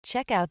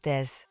Check out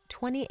this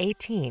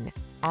 2018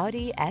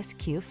 Audi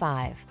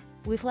SQ5.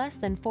 With less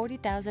than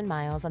 40,000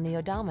 miles on the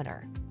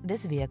odometer,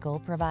 this vehicle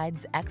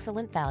provides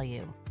excellent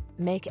value.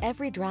 Make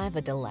every drive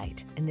a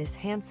delight in this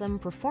handsome,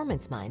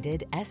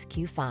 performance-minded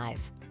SQ5.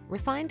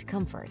 Refined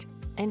comfort,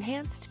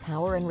 enhanced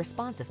power and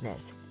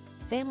responsiveness,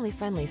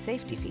 family-friendly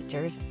safety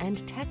features,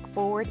 and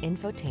tech-forward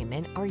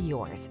infotainment are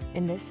yours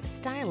in this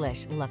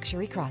stylish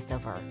luxury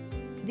crossover.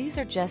 These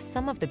are just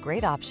some of the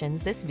great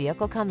options this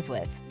vehicle comes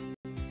with: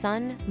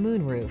 sun,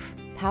 moonroof,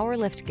 power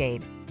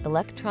liftgate,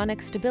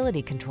 electronic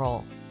stability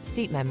control,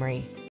 seat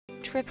memory,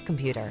 trip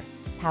computer,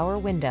 power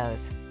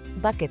windows,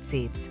 bucket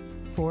seats,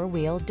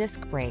 four-wheel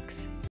disc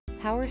brakes,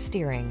 power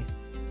steering.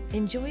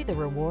 Enjoy the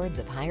rewards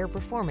of higher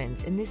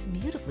performance in this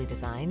beautifully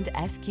designed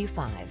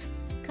SQ5.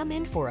 Come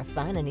in for a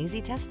fun and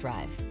easy test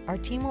drive. Our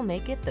team will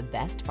make it the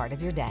best part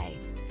of your day.